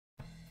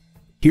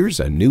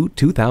Here's a new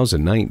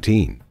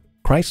 2019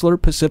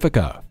 Chrysler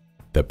Pacifica.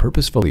 The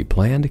purposefully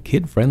planned,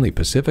 kid-friendly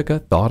Pacifica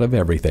thought of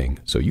everything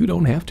so you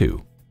don't have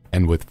to.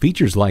 And with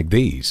features like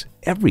these,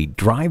 every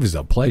drive is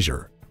a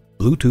pleasure.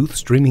 Bluetooth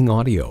streaming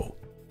audio,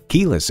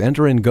 keyless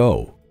enter and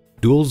go,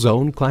 dual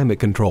zone climate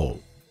control,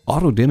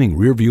 auto-dimming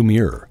rearview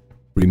mirror,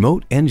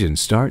 remote engine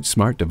start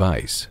smart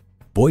device,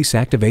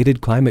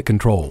 voice-activated climate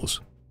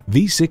controls,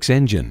 V6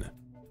 engine,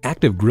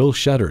 active grille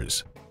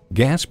shutters,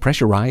 gas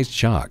pressurized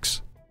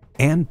shocks,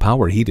 and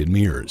power heated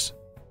mirrors.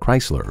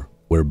 Chrysler,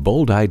 where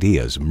bold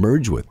ideas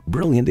merge with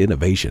brilliant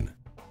innovation.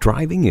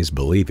 Driving is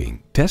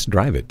believing. Test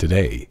drive it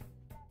today.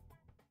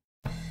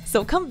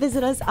 So come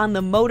visit us on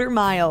the Motor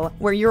Mile,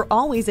 where you're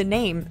always a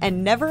name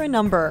and never a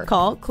number.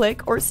 Call,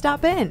 click, or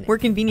stop in. We're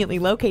conveniently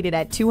located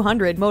at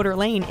 200 Motor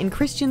Lane in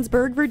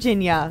Christiansburg,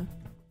 Virginia.